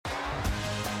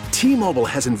T-Mobile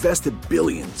has invested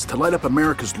billions to light up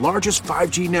America's largest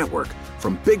 5G network,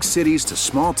 from big cities to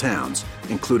small towns,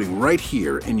 including right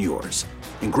here in yours.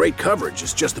 And great coverage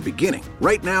is just the beginning.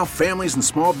 Right now, families and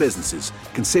small businesses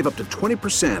can save up to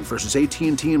 20% versus AT&T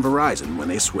and Verizon when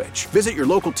they switch. Visit your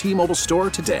local T-Mobile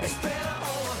store today.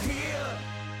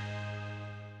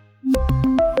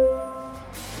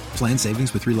 Plan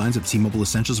savings with 3 lines of T-Mobile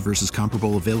Essentials versus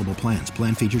comparable available plans.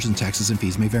 Plan features and taxes and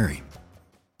fees may vary.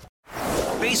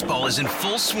 Baseball is in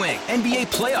full swing. NBA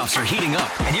playoffs are heating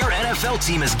up, and your NFL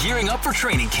team is gearing up for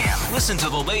training camp. Listen to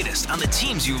the latest on the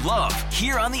teams you love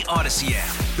here on the Odyssey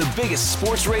app. The biggest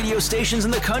sports radio stations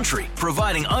in the country,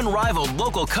 providing unrivaled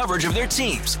local coverage of their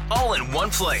teams, all in one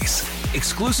place.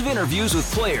 Exclusive interviews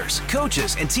with players,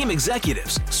 coaches, and team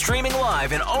executives, streaming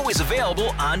live and always available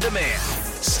on demand.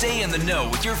 Stay in the know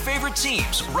with your favorite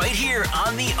teams right here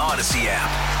on the Odyssey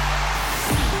app.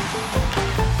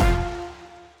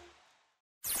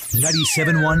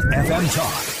 97.1 FM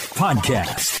Talk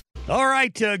Podcast. All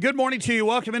right, good morning to you.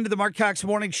 Welcome into the Marc Cox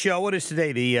Morning Show. What is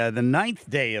today? The 9th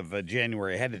day of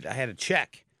January. I had to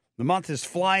check. The month is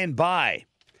flying by.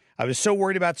 I was so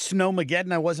worried about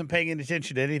Snowmageddon, I wasn't paying any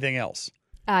attention to anything else.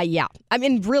 Yeah. I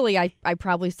mean, really, I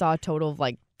probably saw a total of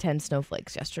like 10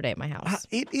 snowflakes yesterday at my house.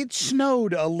 It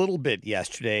snowed a little bit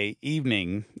yesterday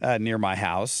evening near my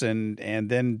house, and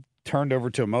then turned over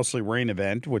to a mostly rain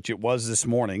event, which it was this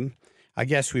morning. I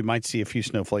guess we might see a few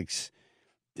snowflakes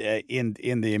in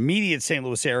the immediate St.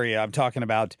 Louis area. I'm talking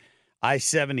about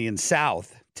I-70 and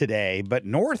south today, but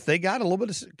north, they got a little bit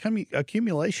of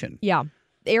accumulation. Yeah.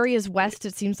 Areas west,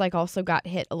 it seems like, also got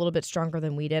hit a little bit stronger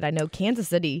than we did. I know Kansas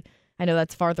City, I know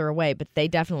that's farther away, but they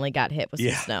definitely got hit with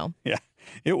some snow. Yeah.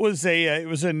 It was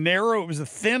a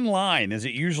thin line, as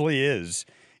it usually is.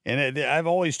 And I've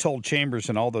always told Chambers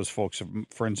and all those folks,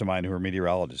 friends of mine who are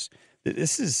meteorologists, that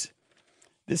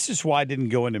this is why I didn't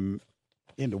go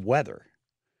into weather,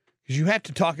 because you have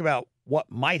to talk about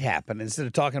what might happen instead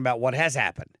of talking about what has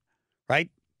happened, right?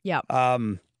 Yeah.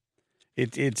 Can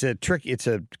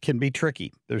be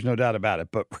tricky. There's no doubt about it.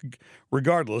 But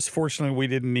regardless, fortunately, we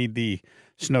didn't need the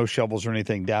snow shovels or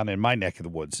anything down in my neck of the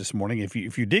woods this morning. If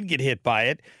you did get hit by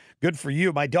it, good for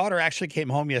you. My daughter actually came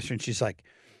home yesterday and she's like,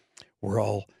 "We're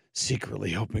all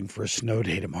secretly hoping for a snow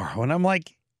day tomorrow," and I'm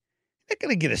like, not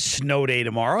going to get a snow day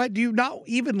tomorrow. Do you not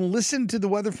even listen to the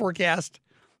weather forecast?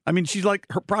 I mean, she's like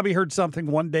probably heard something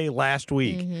one day last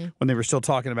week when they were still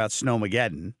talking about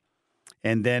Snowmageddon,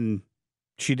 and then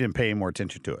she didn't pay any more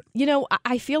attention to it. You know,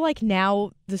 I feel like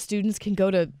now the students can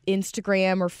go to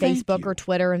Instagram or Facebook or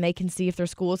Twitter and they can see if their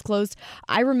school is closed.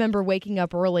 I remember waking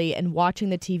up early and watching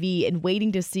the TV and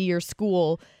waiting to see your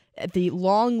school, the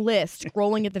long list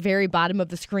scrolling at the very bottom of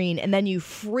the screen, and then you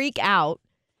freak out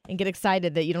and get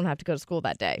excited that you don't have to go to school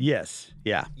that day. Yes,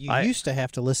 yeah. You used to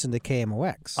have to listen to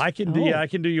KMOX. I can do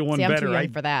you one better. I'm too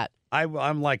young for that.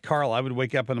 I'm like Carl. I would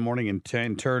wake up in the morning and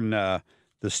turn the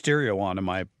stereo on in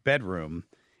my bedroom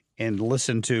and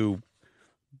listen to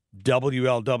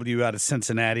WLW out of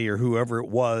Cincinnati or whoever it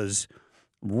was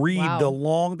they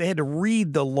had to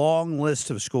read the long list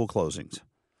of school closings.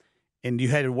 And you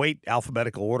had to wait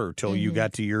alphabetical order till you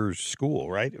got to your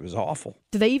school, right? It was awful.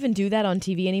 Do they even do that on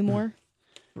TV anymore?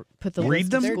 Put the read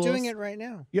list them. of They're schools? doing it right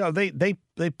now. Yeah, they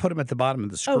put them at the bottom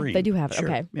of the screen. Oh, they do have it.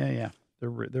 Sure. Okay. Yeah. They're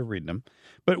reading them,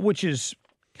 but which is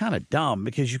kind of dumb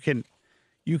because you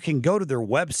can go to their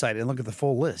website and look at the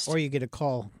full list, Or you get a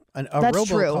call, a That's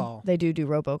robocall. true. They do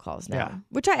robocalls now, Yeah.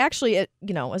 which I actually,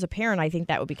 as a parent, I think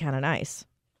that would be kind of nice.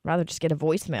 Rather just get a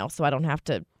voicemail so I don't have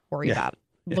to worry about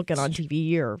looking on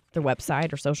TV or their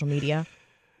website or social media.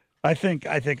 I think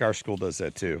our school does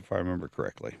that too, if I remember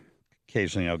correctly.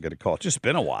 Occasionally I'll get a call. It's just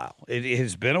been a while. It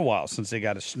has been a while since they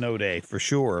got a snow day for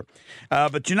sure.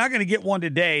 But you're not going to get one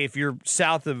today if you're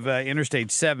south of Interstate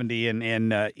 70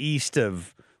 and east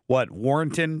of,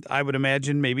 Warrenton, I would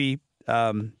imagine, maybe.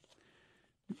 You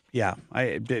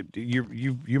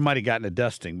might have gotten a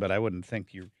dusting, but I wouldn't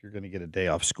think you're going to get a day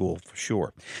off school for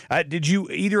sure. Did you,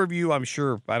 either of you, I'm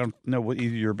sure, I don't know what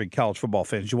either you're big college football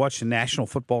fans, did you watch the National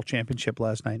Football Championship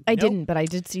last night? I didn't, but I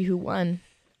did see who won,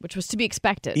 which was to be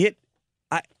expected.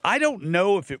 I don't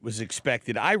know if it was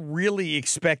expected. I really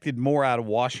expected more out of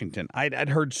Washington. I'd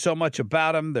heard so much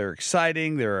about them. They're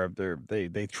exciting.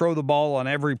 They throw the ball on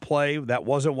every play. That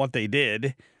wasn't what they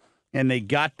did, and they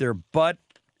got their butt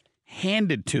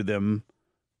handed to them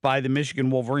by the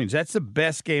Michigan Wolverines. That's the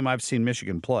best game I've seen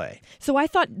Michigan play. So I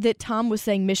thought that Tom was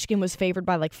saying Michigan was favored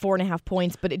by like 4.5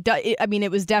 points, but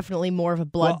it was definitely more of a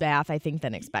bloodbath, I think,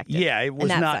 than expected. Yeah, it was in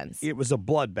that not. sense. It was a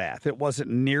bloodbath. It wasn't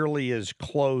nearly as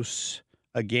close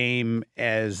a game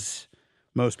as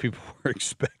most people were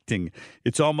expecting.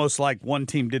 It's almost like one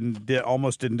team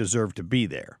almost didn't deserve to be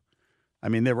there. I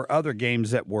mean, there were other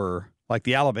games that were, like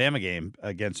the Alabama game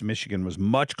against Michigan was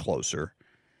much closer.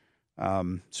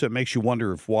 So it makes you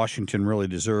wonder if Washington really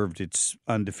deserved its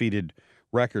undefeated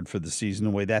record for the season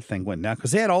the way that thing went down,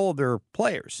 because they had all of their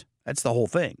players. That's the whole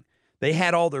thing. They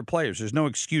had all their players. There's no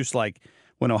excuse like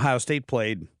when Ohio State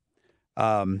played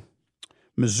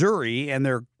Missouri and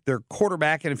their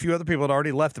quarterback and a few other people had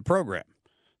already left the program.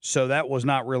 So that was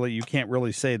not really, you can't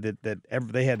really say that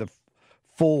they had the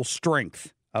full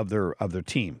strength of their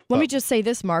team. Let me just say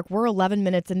this, Mark. We're 11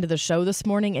 minutes into the show this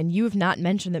morning, and you have not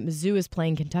mentioned that Mizzou is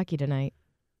playing Kentucky tonight.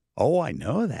 Oh, I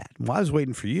know that. Well, I was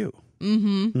waiting for you.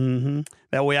 Mm-hmm.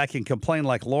 That way I can complain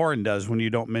like Lauren does when you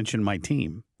don't mention my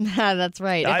team. That's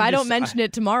right. If I don't mention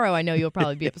it tomorrow, I know you'll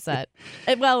probably be upset.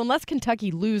 Well, unless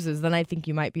Kentucky loses, then I think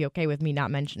you might be okay with me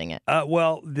not mentioning it.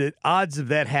 Well, the odds of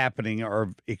that happening are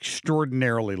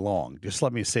extraordinarily long. Just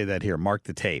let me say that here. Mark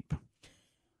the tape.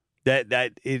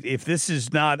 That if this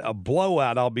is not a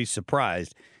blowout, I'll be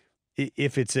surprised.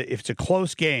 If it's a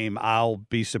close game, I'll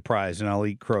be surprised, and I'll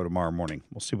eat crow tomorrow morning.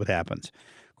 We'll see what happens.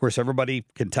 Of course,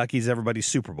 Kentucky's everybody's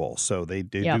Super Bowl, so they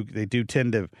do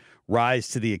tend to rise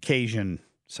to the occasion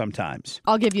sometimes.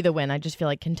 I'll give you the win. I just feel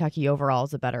like Kentucky overall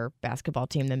is a better basketball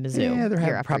team than Mizzou. Yeah,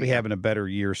 they're probably having a better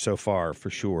year so far,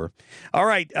 for sure. All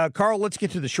right, Carl, let's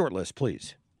get to the short list,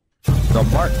 please. The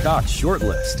Marc Cox Short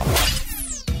List.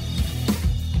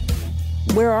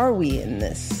 Where are we in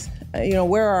this?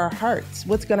 Where are our hearts?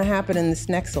 What's going to happen in this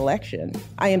next election?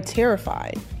 I am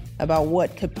terrified about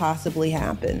what could possibly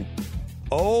happen.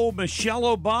 Oh, Michelle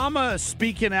Obama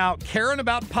speaking out, caring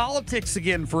about politics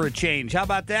again for a change. How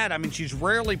about that? I mean, she's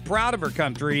rarely proud of her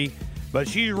country, but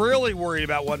she's really worried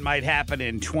about what might happen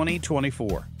in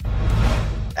 2024.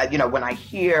 When I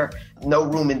hear no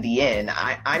room in the inn,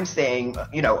 I'm saying,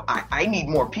 I need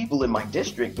more people in my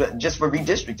district, but just for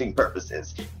redistricting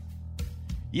purposes.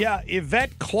 Yeah,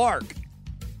 Yvette Clarke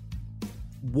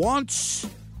wants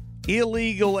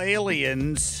illegal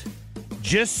aliens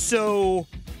just so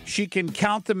she can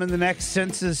count them in the next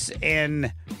census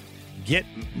and get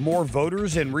more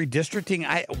voters and redistricting.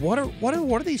 What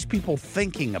are these people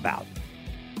thinking about?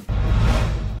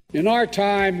 In our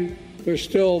time, there's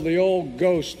still the old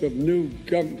ghost of new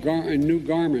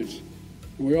garments.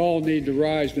 We all need to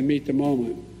rise to meet the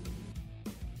moment.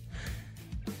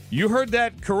 You heard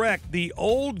that correct. The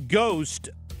ghost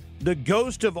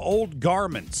of old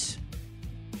garments.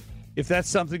 If that's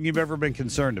something you've ever been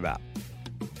concerned about.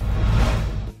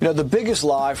 The biggest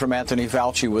lie from Anthony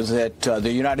Fauci was that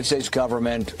the United States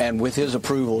government, and with his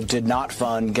approval, did not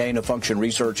fund gain-of-function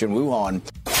research in Wuhan.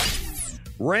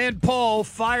 Rand Paul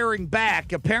firing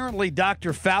back. Apparently,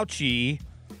 Dr. Fauci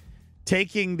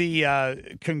taking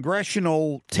the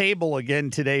congressional table again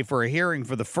today for a hearing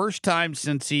for the first time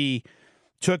since he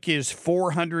took his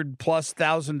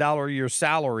 $400,000+ a year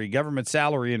salary, government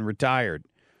salary, and retired.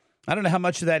 I don't know how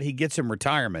much of that he gets in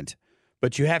retirement,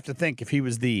 but you have to think if he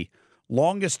was the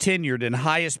longest tenured and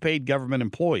highest paid government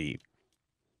employee,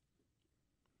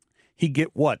 he'd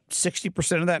get what,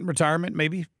 60% of that in retirement,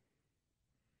 maybe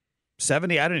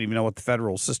 70? I don't even know what the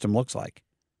federal system looks like.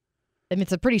 I mean,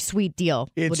 it's a pretty sweet deal.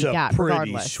 It's a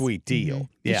pretty sweet deal. Mm-hmm.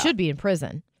 Yeah. He should be in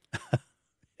prison.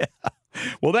 Yeah.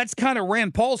 Well, that's kind of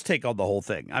Rand Paul's take on the whole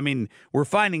thing. I mean, we're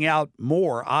finding out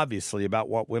more, obviously, about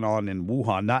what went on in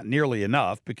Wuhan. Not nearly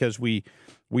enough, because we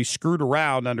screwed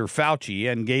around under Fauci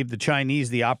and gave the Chinese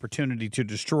the opportunity to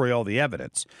destroy all the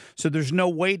evidence. So there's no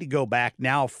way to go back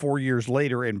now 4 years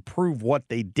later and prove what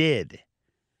they did.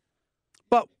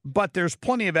 But there's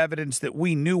plenty of evidence that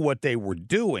we knew what they were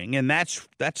doing, and that's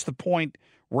the point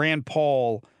Rand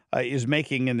Paul is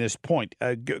making in this point.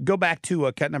 Go back to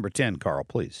cut number 10, Carl,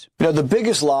 please. The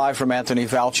biggest lie from Anthony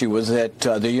Fauci was that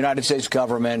the United States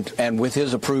government, and with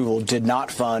his approval, did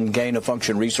not fund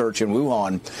gain-of-function research in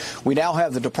Wuhan. We now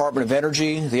have the Department of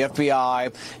Energy, the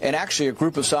FBI, and actually a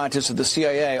group of scientists at the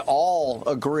CIA all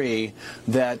agree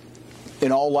that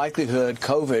in all likelihood,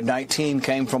 COVID-19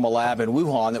 came from a lab in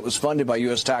Wuhan that was funded by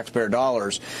U.S. taxpayer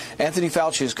dollars. Anthony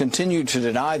Fauci has continued to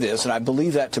deny this, and I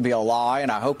believe that to be a lie,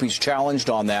 and I hope he's challenged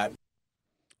on that.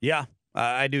 Yeah,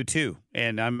 I do too.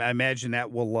 And I imagine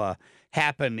that will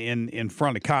happen in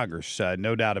front of Congress,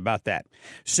 no doubt about that.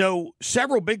 So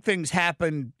several big things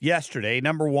happened yesterday.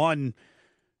 Number one,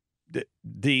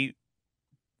 the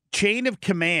chain of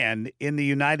command in the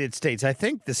United States, I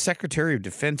think the Secretary of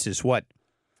Defense is what?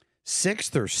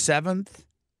 6th or 7th?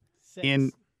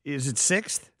 Is it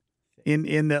 6th?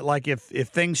 In that, like, if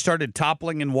things started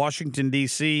toppling in Washington,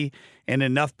 D.C., and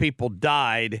enough people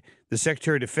died, the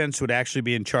Secretary of Defense would actually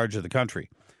be in charge of the country.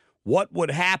 What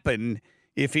would happen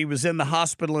if he was in the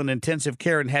hospital in intensive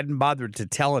care and hadn't bothered to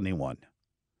tell anyone.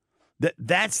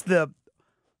 That's the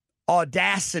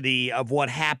audacity of what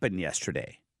happened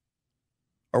yesterday,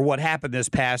 or what happened this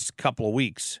past couple of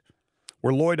weeks,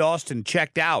 where Lloyd Austin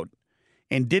checked out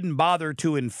and didn't bother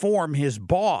to inform his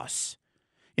boss.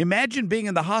 Imagine being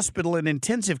in the hospital in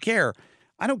intensive care.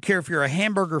 I don't care if you're a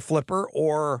hamburger flipper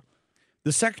or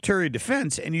the Secretary of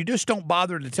Defense, and you just don't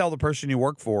bother to tell the person you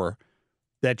work for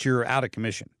that you're out of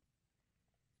commission.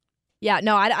 Yeah,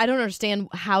 no, I don't understand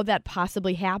how that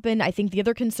possibly happened. I think the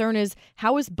other concern is,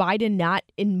 how is Biden not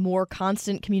in more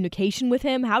constant communication with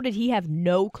him? How did he have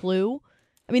no clue?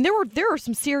 I mean, there are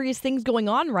some serious things going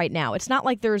on right now. It's not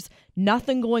like there's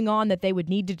nothing going on that they would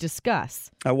need to discuss.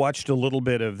 I watched a little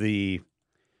bit of the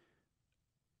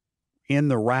In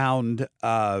the Round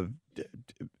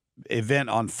event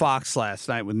on Fox last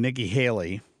night with Nikki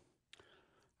Haley.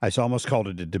 I almost called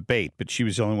it a debate, but she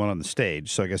was the only one on the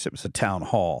stage, so I guess it was a town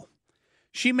hall.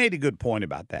 She made a good point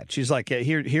about that. She's like,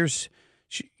 she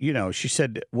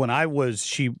said,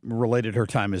 she related her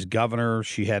time as governor.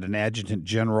 She had an adjutant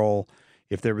general.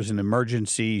 If there was an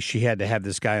emergency, she had to have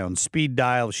this guy on speed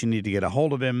dial. She needed to get a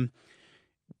hold of him.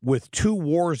 With 2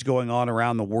 wars going on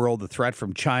around the world, the threat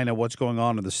from China, what's going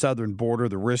on the southern border,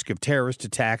 the risk of terrorist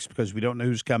attacks because we don't know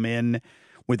who's come in.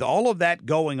 With all of that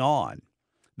going on,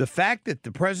 the fact that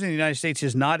the president of the United States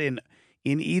is not in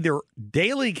either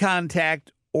daily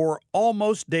contact or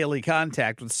almost daily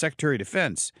contact with the Secretary of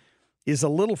Defense is a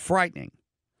little frightening.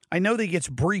 I know that he gets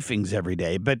briefings every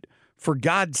day, but for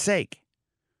God's sake,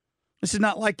 this is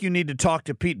not like you need to talk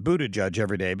to Pete Buttigieg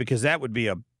every day, because that would be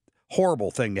a horrible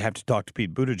thing to have to talk to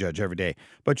Pete Buttigieg every day.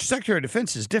 But your Secretary of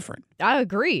Defense is different. I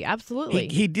agree, absolutely.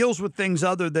 He deals with things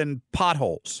other than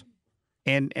potholes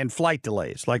and flight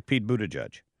delays like Pete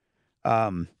Buttigieg.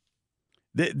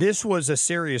 This was a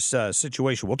serious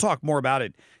situation. We'll talk more about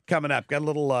it coming up. Got a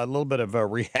little bit of a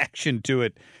reaction to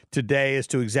it today as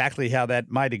to exactly how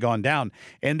that might have gone down.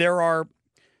 And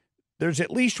there's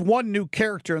at least one new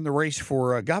character in the race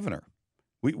for governor.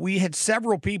 We had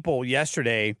several people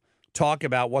yesterday talk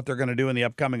about what they're going to do in the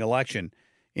upcoming election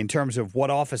in terms of what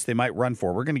office they might run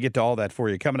for. We're going to get to all that for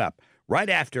you coming up right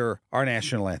after our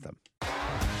national anthem.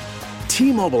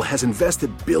 T-Mobile has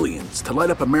invested billions to light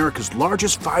up America's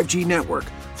largest 5G network,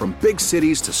 from big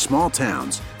cities to small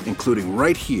towns, including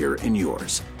right here in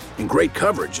yours. And great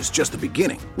coverage is just the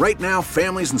beginning. Right now,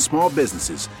 families and small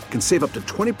businesses can save up to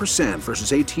 20%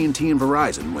 versus AT&T and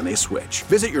Verizon when they switch.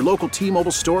 Visit your local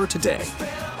T-Mobile store today.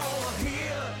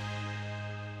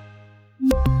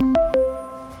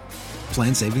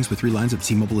 Plan savings with 3 lines of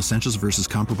T-Mobile Essentials versus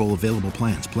comparable available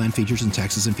plans. Plan features and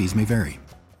taxes and fees may vary.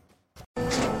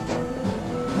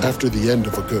 After the end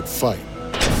of a good fight,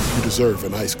 you deserve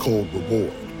an ice-cold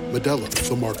reward. Modelo is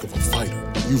the mark of a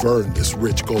fighter. You've earned this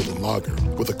rich golden lager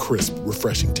with a crisp,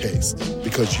 refreshing taste.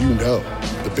 Because you know,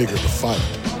 the bigger the fight,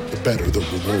 the better the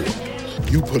reward.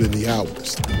 You put in the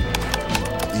hours,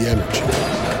 the energy,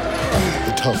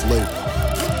 the tough labor.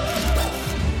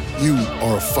 You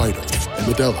are a fighter,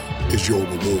 and Modelo is your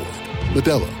reward.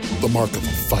 Modelo, the mark of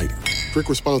a fighter. Drink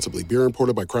responsibly. Beer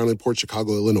imported by Crown Imports,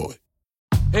 Chicago, Illinois.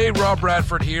 Hey, Rob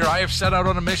Bradford here. I have set out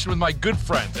on a mission with my good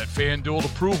friends at FanDuel to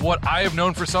prove what I have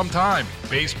known for some time.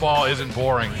 Baseball isn't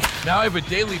boring. Now I have a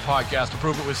daily podcast to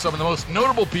prove it with some of the most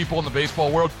notable people in the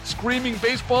baseball world, screaming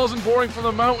baseball isn't boring from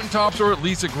the mountaintops, or at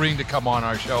least agreeing to come on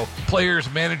our show. Players,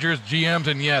 managers, GMs,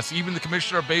 and yes, even the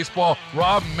commissioner of baseball,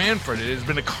 Rob Manfred. It has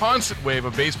been a constant wave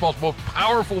of baseball's most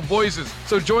powerful voices.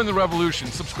 So join the revolution.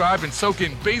 Subscribe and soak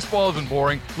in Baseball Isn't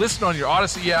Boring. Listen on your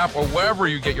Odyssey app or wherever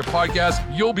you get your podcasts.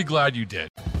 You'll be glad you did.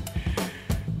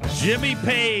 Jimmy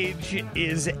Page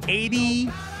is 80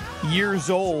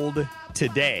 years old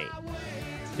today.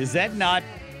 Is that not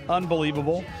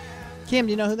unbelievable? Kim,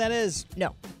 do you know who that is?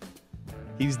 No.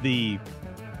 He's the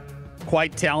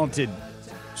quite talented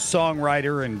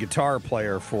songwriter and guitar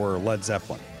player for Led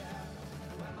Zeppelin.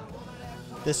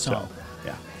 This song. So,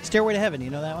 yeah. Stairway to Heaven, you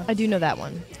know that one? I do know that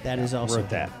one. That is also. Wrote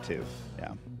that, too.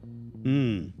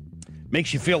 Yeah.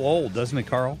 Makes you feel old, doesn't it,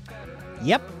 Carl?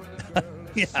 Yep.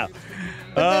 Yeah.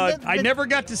 I never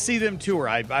got to see them tour.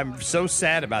 I'm so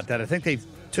sad about that. I think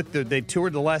they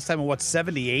toured the last time in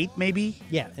 78 maybe?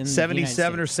 Yeah, in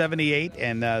 77 or 78,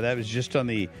 and that was just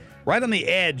right on the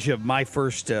edge of my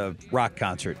first rock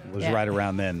concert. Was right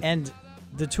around then. And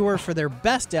the tour for their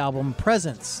best album,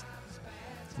 Presence.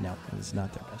 No, it was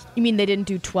not their best. You mean they didn't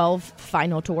do 12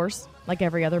 final tours like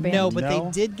every other band? No, but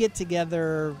they did get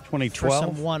together 2012 for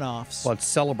some one-offs. Well, it's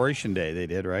Celebration Day they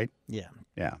did, right? Yeah.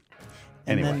 Yeah.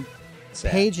 And anyway,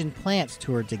 then Page and Plant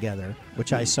toured together,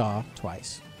 which I saw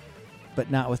twice,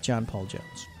 but not with John Paul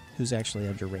Jones, who's actually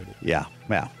underrated. Yeah.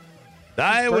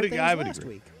 I would last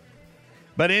agree. week.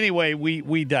 But anyway,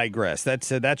 we digress.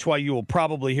 That's why you will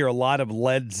probably hear a lot of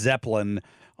Led Zeppelin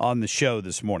on the show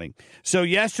this morning. So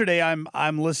yesterday,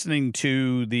 I'm listening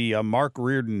to the Mark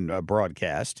Reardon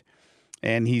broadcast,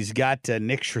 and he's got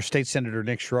State Senator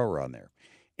Nick Schroer on there,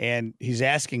 and he's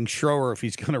asking Schroer if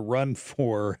he's going to run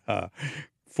for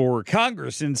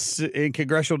Congress in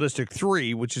Congressional District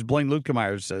 3, which is Blaine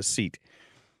Luetkemeier's seat.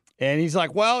 And he's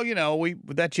like, well,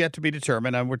 that's yet to be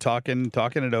determined. And we're talking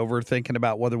it over, thinking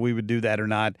about whether we would do that or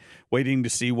not, waiting to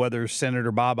see whether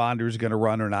Senator Bob Onder is going to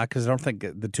run or not, because I don't think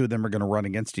the two of them are going to run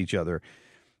against each other.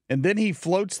 And then he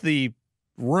floats the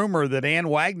rumor that Ann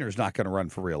Wagner is not going to run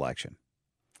for re-election.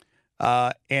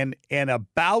 And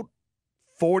about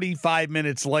 45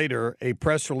 minutes later, a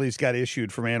press release got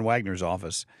issued from Ann Wagner's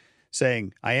office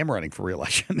saying, I am running for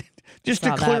re-election, just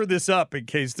to clear this up in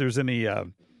case there's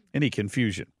any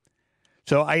confusion.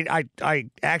 So I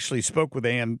actually spoke with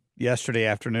Ann yesterday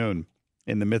afternoon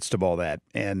in the midst of all that,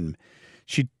 and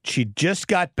she just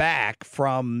got back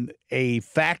from a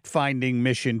fact-finding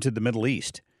mission to the Middle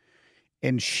East.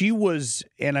 And she was,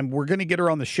 and we're going to get her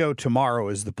on the show tomorrow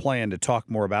is the plan to talk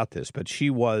more about this, but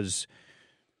she was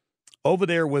over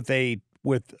there with a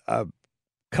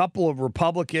couple of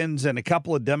Republicans and a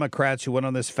couple of Democrats who went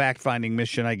on this fact-finding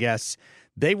mission, I guess.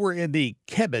 They were in the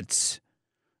kibbutz,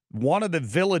 one of the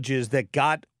villages that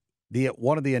got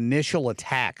one of the initial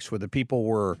attacks where the people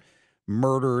were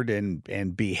murdered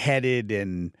and beheaded.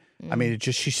 And I mean,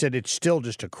 she said it's still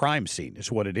just a crime scene is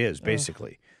what it is,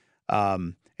 basically.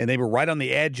 And they were right on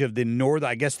the edge of the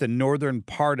northern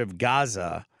part of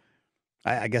Gaza.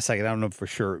 I don't know for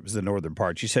sure it was the northern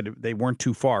part. She said they weren't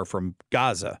too far from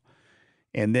Gaza,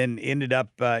 and then ended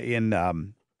up in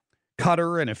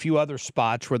Qatar and a few other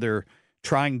spots where they're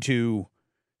trying to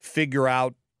figure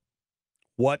out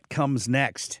what comes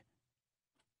next.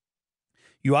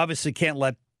 You obviously can't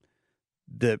let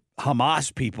the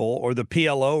Hamas people or the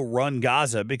PLO run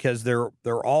Gaza because they're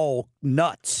all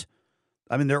nuts.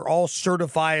 I mean, they're all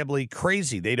certifiably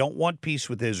crazy. They don't want peace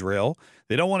with Israel.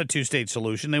 They don't want a two-state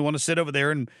solution. They want to sit over there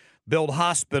and build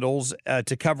hospitals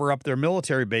to cover up their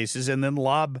military bases and then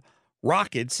lob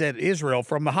rockets at Israel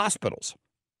from the hospitals.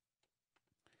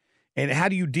 And how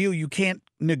do you deal? You can't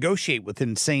negotiate with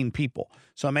insane people.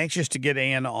 So I'm anxious to get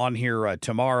Ann on here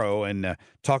tomorrow and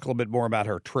talk a little bit more about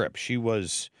her trip. She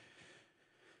was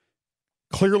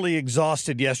clearly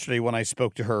exhausted yesterday when I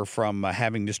spoke to her from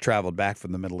having just traveled back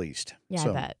from the Middle East. Yeah,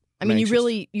 I bet. I mean,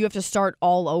 you have to start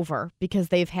all over because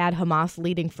they've had Hamas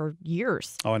leading for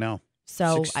years. Oh, I know.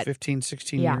 So 16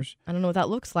 years. I don't know what that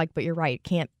looks like, but you're right.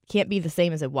 It can't be the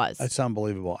same as it was. That's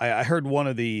unbelievable. I heard one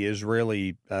of the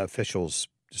Israeli officials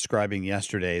describing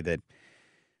yesterday that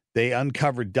they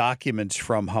uncovered documents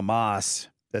from Hamas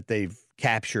that they've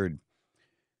captured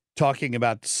talking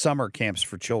about summer camps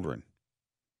for children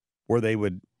where they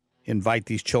would invite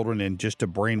these children in just to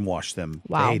brainwash them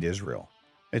to hate Israel.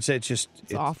 It's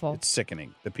awful. It's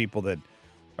sickening. The people that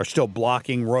are still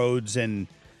blocking roads and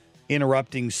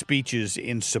interrupting speeches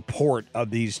in support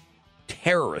of these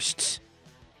terrorists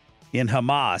in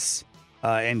Hamas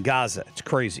and Gaza. It's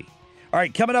crazy. All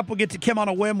right, coming up, we'll get to Kim on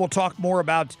a Whim. We'll talk more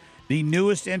about the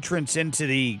newest entrance into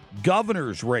the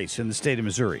governor's race in the state of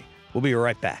Missouri. We'll be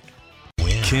right back.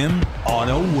 Kim on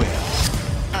a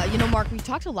Whim. Mark, we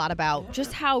talked a lot about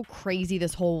just how crazy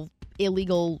this whole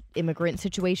illegal immigrant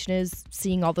situation is,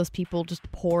 seeing all those people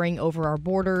just pouring over our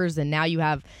borders. And now you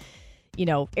have,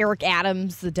 Eric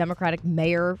Adams, the Democratic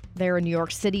mayor there in New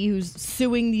York City, who's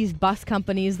suing these bus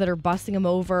companies that are busing him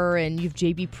over. And you have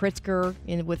J.B. Pritzker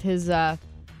with his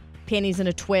panties in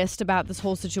a twist about this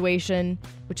whole situation,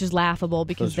 which is laughable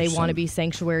because they want to be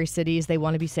sanctuary cities. They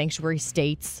want to be sanctuary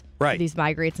states for these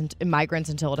migrants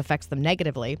until it affects them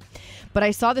negatively. But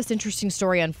I saw this interesting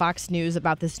story on Fox News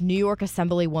about this New York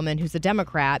Assemblywoman who's a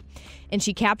Democrat, and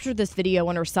she captured this video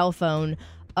on her cell phone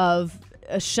of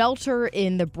a shelter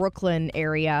in the Brooklyn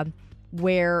area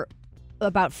where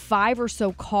about 5 or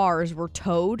so cars were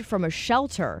towed from a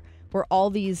shelter where all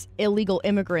these illegal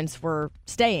immigrants were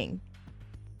staying.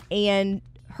 And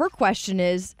her question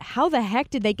is, how the heck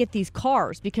did they get these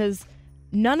cars? Because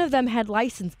none of them had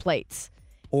license plates.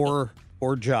 Or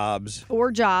jobs.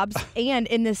 Or jobs. And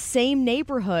in the same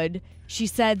neighborhood, she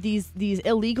said these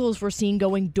illegals were seen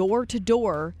going door to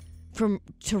door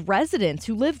to residents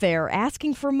who live there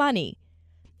asking for money.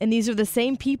 And these are the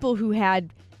same people who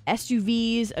had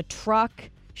SUVs, a truck.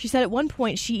 She said at one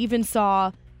point she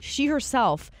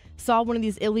herself saw one of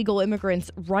these illegal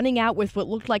immigrants running out with what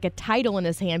looked like a title in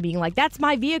his hand, being like, "That's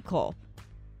my vehicle."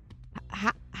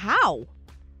 How?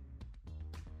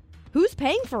 Who's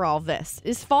paying for all of this?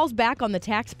 This falls back on the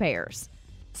taxpayers.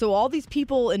 So all these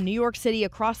people in New York City,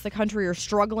 across the country, are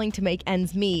struggling to make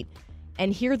ends meet.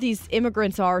 And here these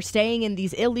immigrants are staying in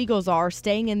these illegals are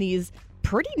staying in these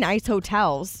pretty nice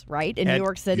hotels, right, in New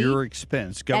York City. At your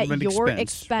expense, government expense. At your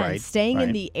expense, right, staying right.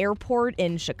 in the airport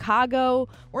in Chicago.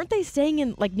 Weren't they staying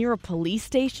in near a police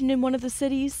station in one of the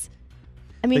cities?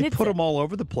 I mean, they put them all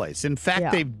over the place. In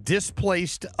fact, they've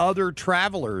displaced other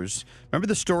travelers. Remember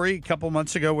the story a couple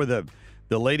months ago where the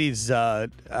lady's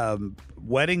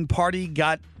wedding party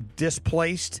got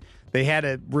displaced? They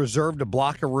had reserved a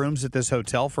block of rooms at this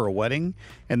hotel for a wedding,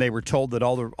 and they were told that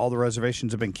all the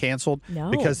reservations have been canceled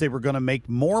because they were going to make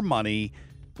more money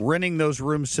renting those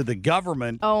rooms to the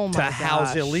government to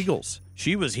house illegals.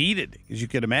 She was heated, as you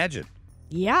could imagine.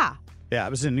 Yeah. Yeah, it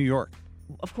was in New York.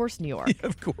 Of course, New York. Yeah,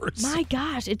 of course. My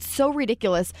gosh, it's so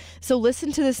ridiculous. So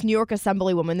listen to this New York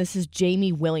Assemblywoman. This is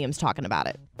Jamie Williams talking about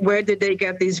it. Where did they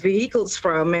get these vehicles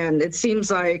from? And it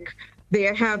seems like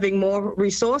they're having more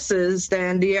resources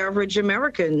than the average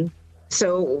American.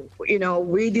 So,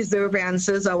 we deserve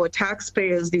answers. Our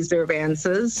taxpayers deserve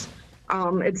answers.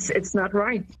 It's not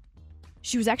right.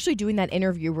 She was actually doing that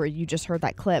interview where you just heard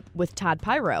that clip with Todd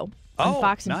Pyro on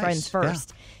Fox and Friends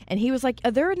first. Yeah. And he was like,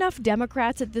 are there enough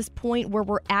Democrats at this point where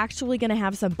we're actually going to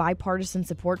have some bipartisan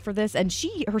support for this? And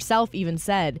she herself even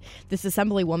said, this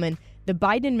Assemblywoman, the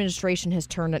Biden administration has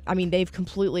they've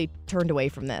completely turned away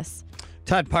from this.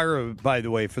 Todd Pyro, by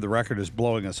the way, for the record, is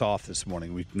blowing us off this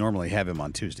morning. We normally have him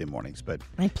on Tuesday mornings, but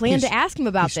I plan to ask him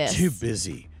about this. He's too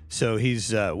busy. So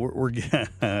he's we're going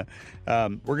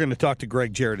to talk to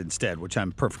Greg Jarrett instead, which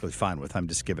I'm perfectly fine with. I'm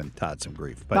just giving Todd some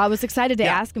grief. But I was excited to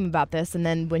ask him about this, and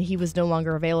then when he was no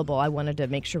longer available, I wanted to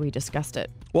make sure we discussed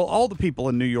it. Well, all the people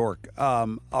in New York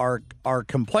are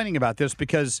complaining about this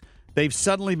because they've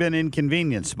suddenly been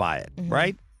inconvenienced by it,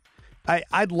 right?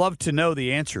 I'd love to know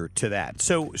the answer to that.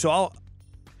 So I'll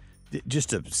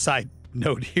just a side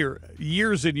note here.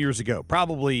 Years and years ago,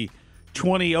 probably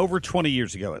over 20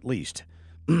 years ago at least.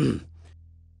 I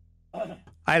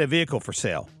had a vehicle for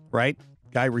sale, right?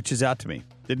 Guy reaches out to me,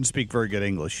 didn't speak very good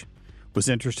English, was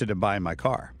interested in buying my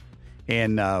car.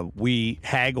 And we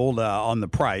haggled on the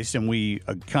price, and we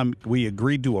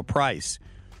agreed to a price.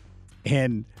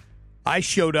 And I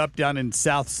showed up down in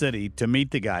South City to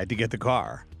meet the guy to get the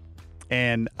car.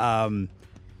 And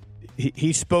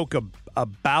he spoke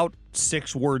about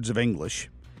 6 words of English.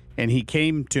 And he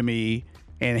came to me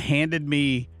and handed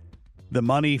me the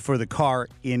money for the car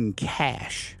in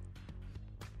cash.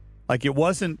 Like it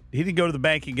wasn't, he didn't go to the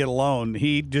bank and get a loan.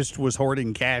 He just was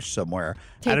hoarding cash somewhere.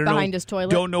 I don't behind his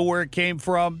toilet. Don't know where it came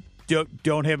from.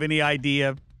 Don't have any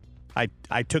idea.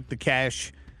 I took the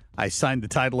cash. I signed the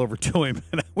title over to him,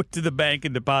 and I went to the bank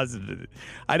and deposited it.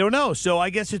 I don't know. So I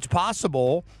guess it's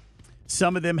possible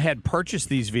some of them had purchased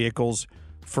these vehicles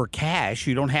for cash.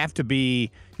 You don't have to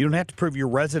prove your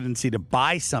residency to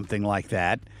buy something like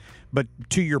that. But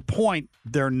to your point,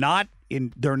 they're not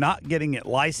getting it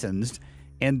licensed,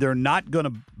 and they're not going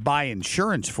to buy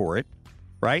insurance for it,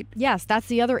 right? Yes, that's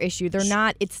the other issue. They're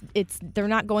not. They're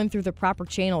not going through the proper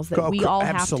channels that we all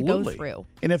have to go through.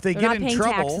 And if they're get in not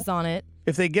trouble, paying taxes on it.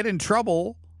 If they get in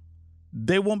trouble,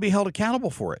 they won't be held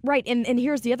accountable for it. Right, and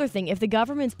here's the other thing. If the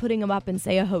government's putting them up in,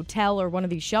 say, a hotel or one of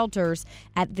these shelters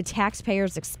at the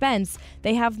taxpayer's expense,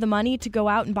 they have the money to go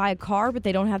out and buy a car, but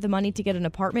they don't have the money to get an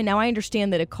apartment. Now, I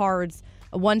understand that a car's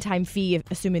a one-time fee,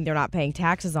 assuming they're not paying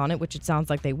taxes on it, which it sounds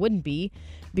like they wouldn't be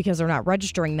because they're not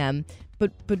registering them.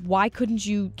 But why couldn't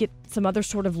you get some other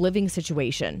sort of living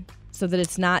situation so that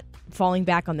it's not falling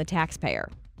back on the taxpayer?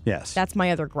 Yes. That's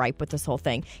my other gripe with this whole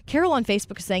thing. Carol on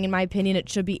Facebook is saying, in my opinion, it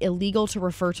should be illegal to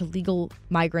refer to legal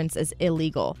migrants as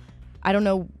illegal. I don't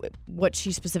know what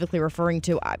she's specifically referring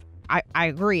to. I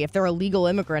agree. If they're a legal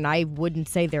immigrant, I wouldn't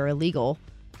say they're illegal.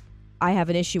 I have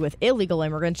an issue with illegal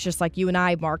immigrants, just like you and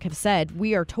I, Mark, have said.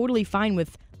 We are totally fine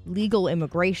with legal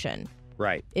immigration.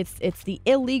 Right. It's the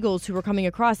illegals who are coming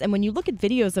across. And when you look at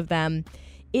videos of them,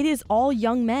 it is all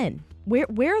young men. Where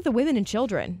are the women and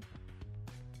children?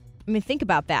 I mean, think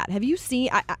about that. Have you seen,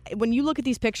 when you look at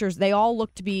these pictures, they all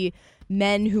look to be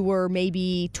men who were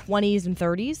maybe 20s and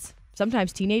 30s,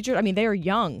 sometimes teenagers. I mean, they are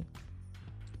young.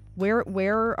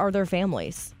 Where are their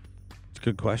families? It's a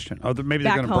good question. Oh, maybe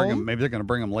they're going to bring them. Maybe they're going to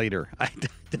bring them later.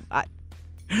 At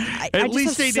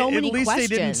least they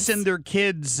didn't send their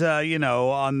kids,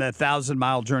 on the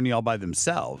 1,000-mile journey all by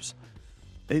themselves.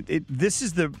 This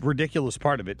is the ridiculous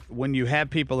part of it. When you have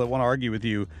people that want to argue with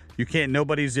you, you can't.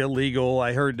 Nobody's illegal.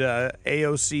 I heard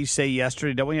AOC say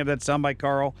yesterday. Don't we have that soundbite,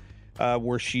 Carl,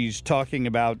 where she's talking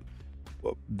about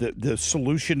the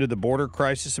solution to the border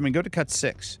crisis? I mean, go to cut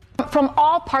 6. From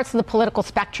all parts of the political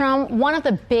spectrum, one of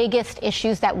the biggest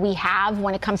issues that we have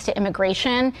when it comes to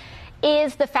immigration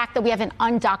is the fact that we have an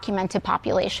undocumented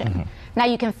population. Now,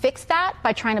 you can fix that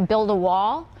by trying to build a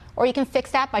wall, or you can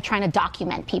fix that by trying to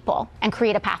document people and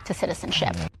create a path to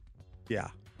citizenship. Yeah.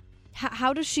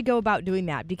 How does she go about doing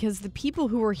that? Because the people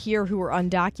who are here who are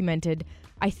undocumented,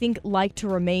 I think, like to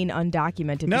remain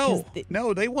undocumented.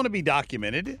 No, they want to be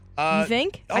documented. You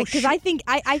think? Because I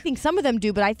think some of them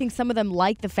do, but I think some of them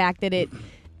like the fact that it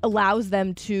allows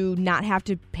them to not have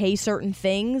to pay certain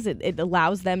things. It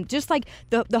allows them, just like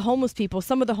the homeless people.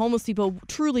 Some of the homeless people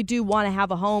truly do want to have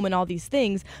a home and all these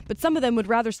things, but some of them would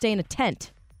rather stay in a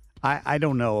tent. I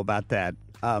don't know about that.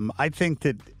 I think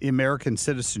that American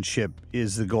citizenship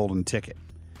is the golden ticket.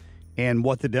 And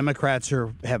what the Democrats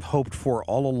have hoped for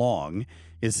all along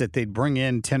is that they'd bring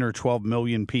in 10 or 12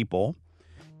 million people,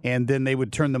 and then they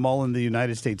would turn them all into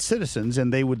United States citizens,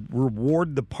 and they would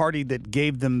reward the party that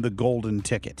gave them the golden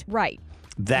ticket. Right.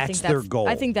 That's their goal.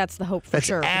 I think that's the hope for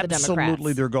sure for the Democrats.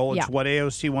 Absolutely their goal. It's Yeah. what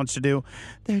AOC wants to do.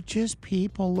 They're just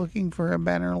people looking for a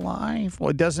better life.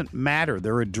 Well, it doesn't matter.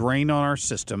 They're a drain on our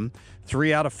system.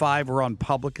 3 out of 5 are on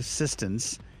public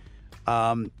assistance.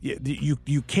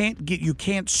 You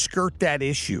can't skirt that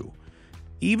issue.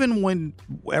 Even when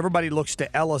everybody looks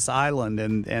to Ellis Island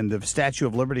and the Statue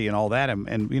of Liberty and all that,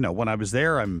 and you know, when I was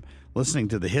there, I'm listening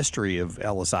to the history of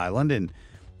Ellis Island, and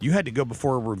you had to go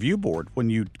before a review board when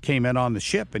you came in on the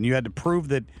ship, and you had to prove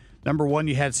that, number one,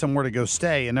 you had somewhere to go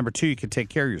stay, and number two, you could take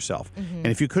care of yourself. And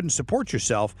if you couldn't support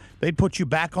yourself, they'd put you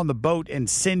back on the boat and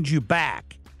send you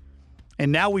back.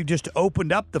 And now we've just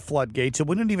opened up the floodgates, and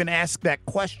we don't even ask that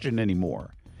question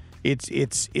anymore.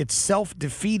 It's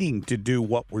self-defeating to do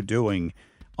what we're doing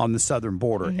on the southern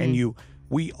border. And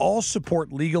we all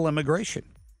support legal immigration.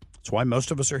 That's why most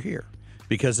of us are here,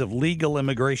 because of legal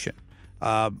immigration.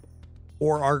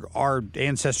 Or our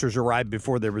ancestors arrived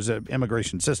before there was an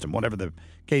immigration system, whatever the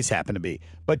case happened to be.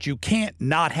 But you can't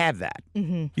not have that.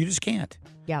 You just can't.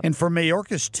 Yep. And for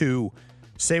Mayorkas to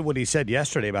say what he said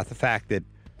yesterday about the fact that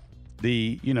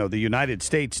the United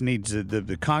States needs,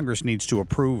 the Congress needs to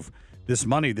approve this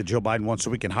money that Joe Biden wants so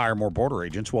we can hire more border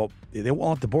agents. Well, they won't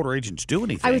let the border agents do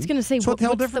anything. I was going to say, so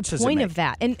what's the point of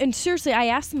that? And seriously, I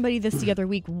asked somebody this the other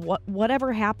week,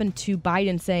 whatever happened to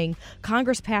Biden saying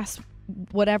Congress passed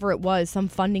whatever it was, some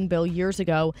funding bill years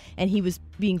ago, and he was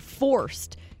being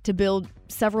forced to build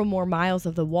several more miles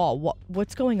of the wall.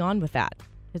 What's going on with that?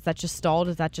 Is that just stalled?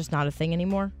 Is that just not a thing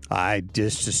anymore? I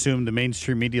just assumed the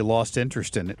mainstream media lost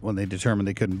interest in it when they determined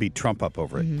they couldn't beat Trump up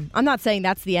over it. I'm not saying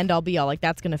that's the end-all be-all, like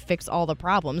that's going to fix all the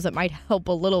problems. It might help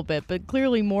a little bit, but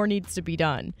clearly more needs to be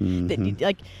done.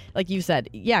 Like you said,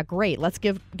 yeah, great, let's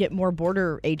get more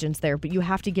border agents there, but you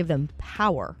have to give them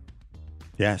power.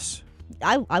 Yes.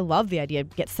 I love the idea.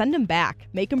 Send them back.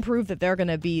 Make them prove that they're going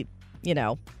to be,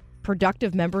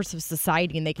 productive members of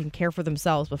society and they can care for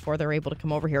themselves before they're able to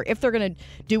come over here. If they're going to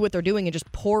do what they're doing and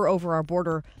just pour over our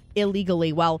border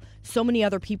illegally, while so many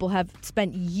other people have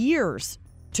spent years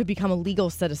to become a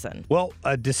legal citizen. Well,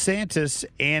 DeSantis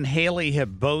and Haley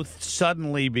have both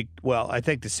suddenly, I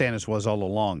think DeSantis was all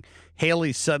along.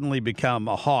 Haley's suddenly become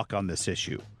a hawk on this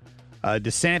issue.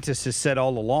 DeSantis has said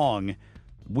all along,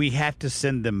 we have to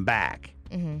send them back.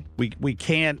 We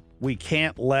can't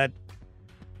let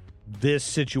this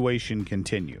situation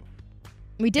continue.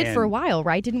 We did for a while,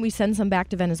 right? Didn't we send some back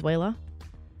to Venezuela?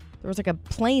 There was like a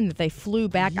plane that they flew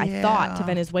back, I thought, to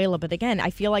Venezuela. But again,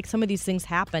 I feel like some of these things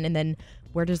happen, and then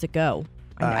where does it go?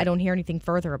 I don't hear anything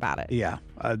further about it. Yeah,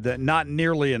 not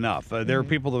nearly enough. There are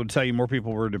people that would tell you more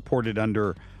people were deported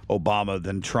under Obama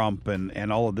than Trump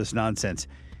and all of this nonsense.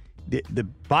 The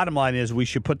bottom line is we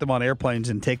should put them on airplanes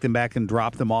and take them back and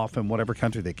drop them off in whatever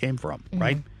country they came from,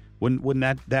 right?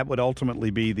 Wouldn't that would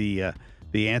ultimately be the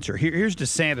answer? Here's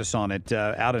DeSantis on it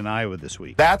out in Iowa this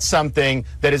week. That's something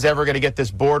that is ever going to get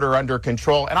this border under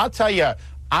control. And I'll tell you,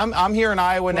 I'm here in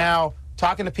Iowa now,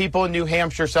 talking to people in New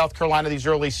Hampshire, South Carolina, these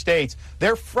early states.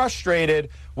 They're frustrated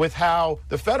with how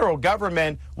the federal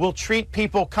government will treat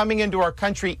people coming into our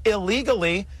country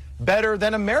illegally better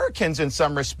than Americans in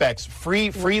some respects. Free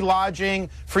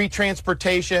lodging, free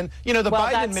transportation. The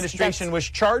Biden administration was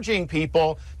charging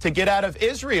people to get out of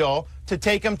Israel to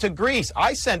take them to Greece.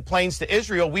 I sent planes to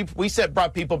Israel. We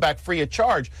brought people back free of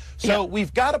charge. So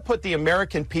we've got to put the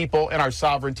American people and our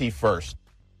sovereignty first.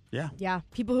 Yeah.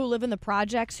 People who live in the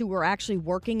projects who are actually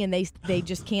working and they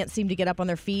just can't seem to get up on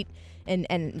their feet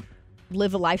and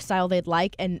live a lifestyle they'd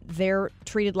like, and they're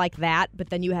treated like that. But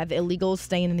then you have illegals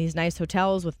staying in these nice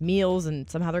hotels with meals, and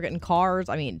somehow they're getting cars.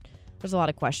 I mean, there's a lot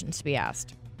of questions to be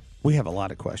asked. We have a lot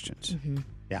of questions.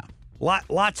 Yeah.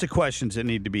 Lots of questions that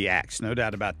need to be asked, no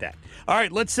doubt about that. All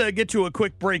right, let's get to a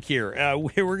quick break here.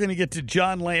 We're going to get to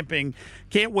John Lamping.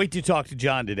 Can't wait to talk to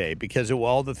John today because of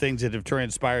all the things that have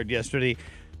transpired yesterday.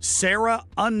 Sarah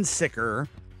Unsicker,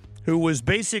 who was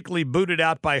basically booted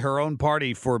out by her own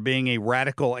party for being a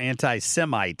radical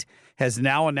anti-Semite, has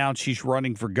now announced she's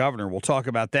running for governor. We'll talk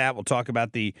about that. We'll talk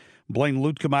about the Blaine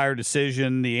Luetkemeyer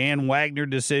decision, the Ann Wagner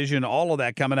decision, all of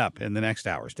that coming up in the next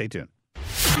hour. Stay tuned.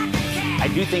 I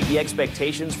do think the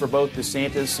expectations for both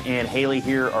DeSantis and Haley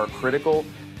here are critical.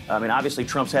 I mean, obviously,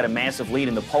 Trump's had a massive lead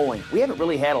in the polling. We haven't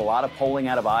really had a lot of polling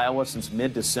out of Iowa since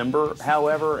mid-December,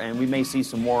 however, and we may see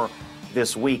some more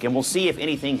this week, and we'll see if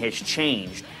anything has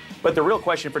changed. But the real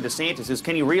question for DeSantis is,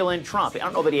 can he reel in Trump? I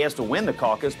don't know that he has to win the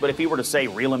caucus, but if he were to, say,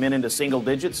 reel him in into single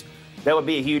digits, that would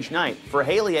be a huge night. For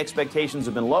Haley, expectations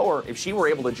have been lower. If she were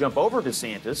able to jump over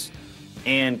DeSantis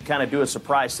and kind of do a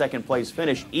surprise second-place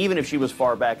finish, even if she was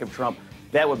far back of Trump,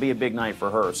 that would be a big night for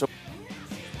her. So,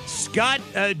 Scott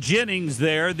Jennings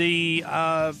there, the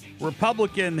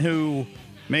Republican who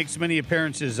makes many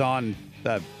appearances on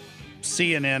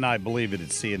CNN, I believe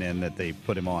it's CNN that they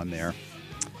put him on there.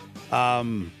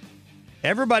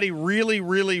 Everybody really,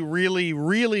 really, really,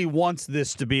 really wants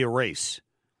this to be a race.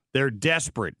 They're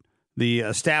desperate. The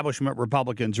establishment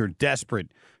Republicans are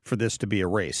desperate for this to be a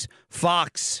race.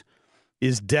 Fox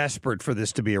is desperate for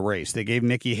this to be a race. They gave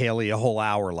Nikki Haley a whole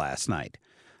hour last night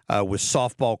with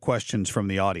softball questions from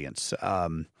the audience.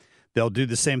 They'll do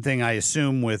the same thing, I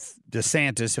assume, with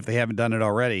DeSantis if they haven't done it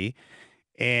already.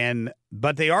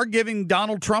 But they are giving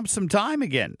Donald Trump some time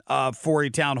again for a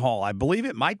town hall. I believe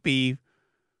it might be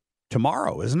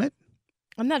tomorrow, isn't it?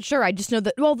 I'm not sure. I just know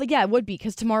that, well, yeah, it would be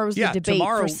because tomorrow's the debate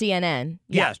for CNN.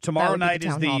 Yes, tomorrow night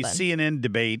is the CNN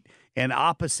debate. And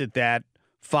opposite that,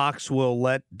 Fox will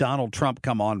let Donald Trump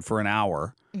come on for an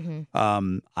hour.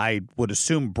 Mm-hmm. I would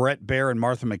assume Brett Baer and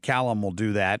Martha McCallum will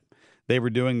do that. They were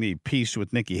doing the piece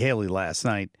with Nikki Haley last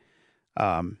night.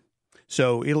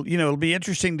 So it'll be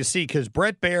interesting to see because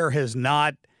Brett Baer has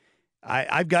not.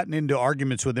 I've gotten into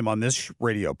arguments with him on this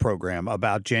radio program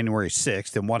about January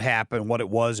 6th and what happened, what it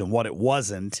was, and what it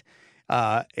wasn't.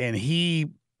 And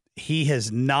he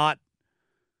has not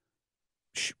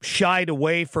shied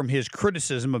away from his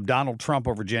criticism of Donald Trump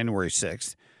over January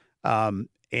 6th,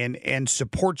 and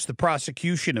supports the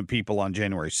prosecution of people on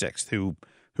January 6th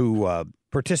who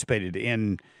participated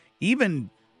in even,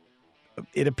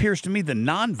 it appears to me, the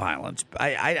nonviolence.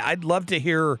 I'd love to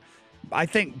hear. I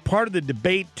think part of the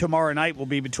debate tomorrow night will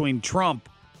be between Trump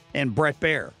and Brett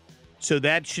Baer. So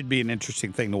that should be an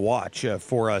interesting thing to watch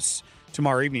for us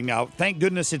tomorrow evening. Now, thank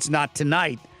goodness it's not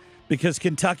tonight because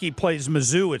Kentucky plays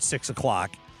Mizzou at 6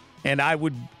 o'clock. And I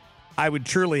would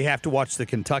truly have to watch the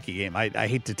Kentucky game. I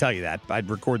hate to tell you that. I'd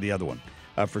record the other one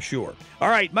for sure. All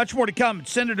right, much more to come.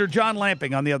 Senator John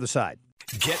Lamping on the other side.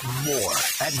 Get more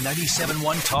at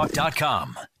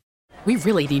 971talk.com. We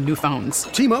really need new phones.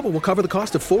 T-Mobile will cover the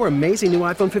cost of 4 amazing new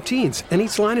iPhone 15s, and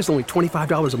each line is only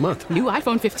 $25 a month. New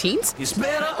iPhone 15s? It's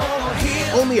better over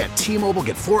here. Only at T-Mobile,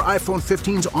 get 4 iPhone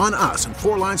 15s on us and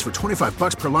 4 lines for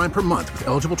 $25 per line per month with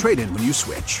eligible trade-in when you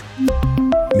switch.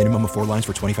 Minimum of 4 lines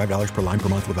for $25 per line per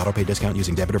month with autopay discount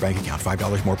using debit or bank account.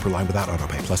 $5 more per line without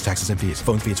autopay, plus taxes and fees.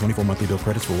 Phone fee at 24 monthly bill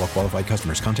credits for well-qualified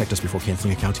customers. Contact us before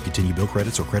canceling account to continue bill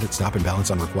credits or credit stop and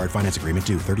balance on required finance agreement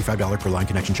due. $35 per line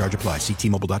connection charge applies. See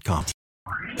T-Mobile.com.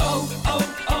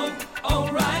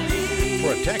 O'Reilly.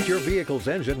 Protect your vehicle's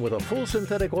engine with a full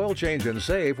synthetic oil change and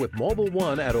save with Mobil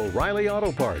 1 at O'Reilly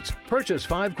Auto Parts. Purchase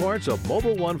 5 quarts of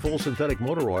Mobil 1 full synthetic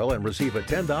motor oil and receive a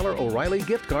 $10 O'Reilly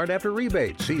gift card after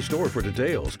rebate. See store for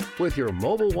details. With your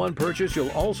Mobil 1 purchase,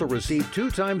 you'll also receive 2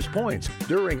 times points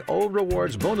during O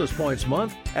Rewards Bonus Points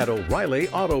Month at O'Reilly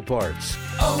Auto Parts.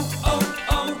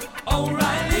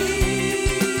 O'Reilly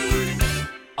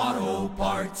Auto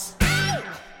Parts.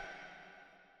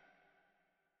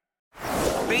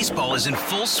 Baseball is in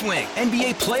full swing.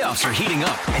 NBA playoffs are heating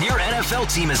up, and your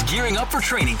NFL team is gearing up for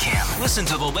training camp. Listen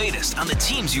to the latest on the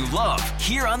teams you love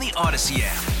here on the Odyssey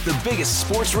app. The biggest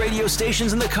sports radio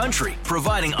stations in the country,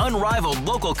 providing unrivaled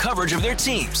local coverage of their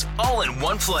teams, all in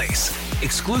one place.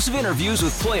 Exclusive interviews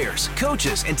with players,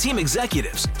 coaches, and team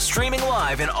executives, streaming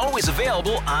live and always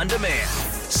available on demand.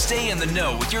 Stay in the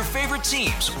know with your favorite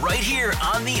teams right here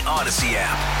on the Odyssey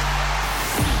app.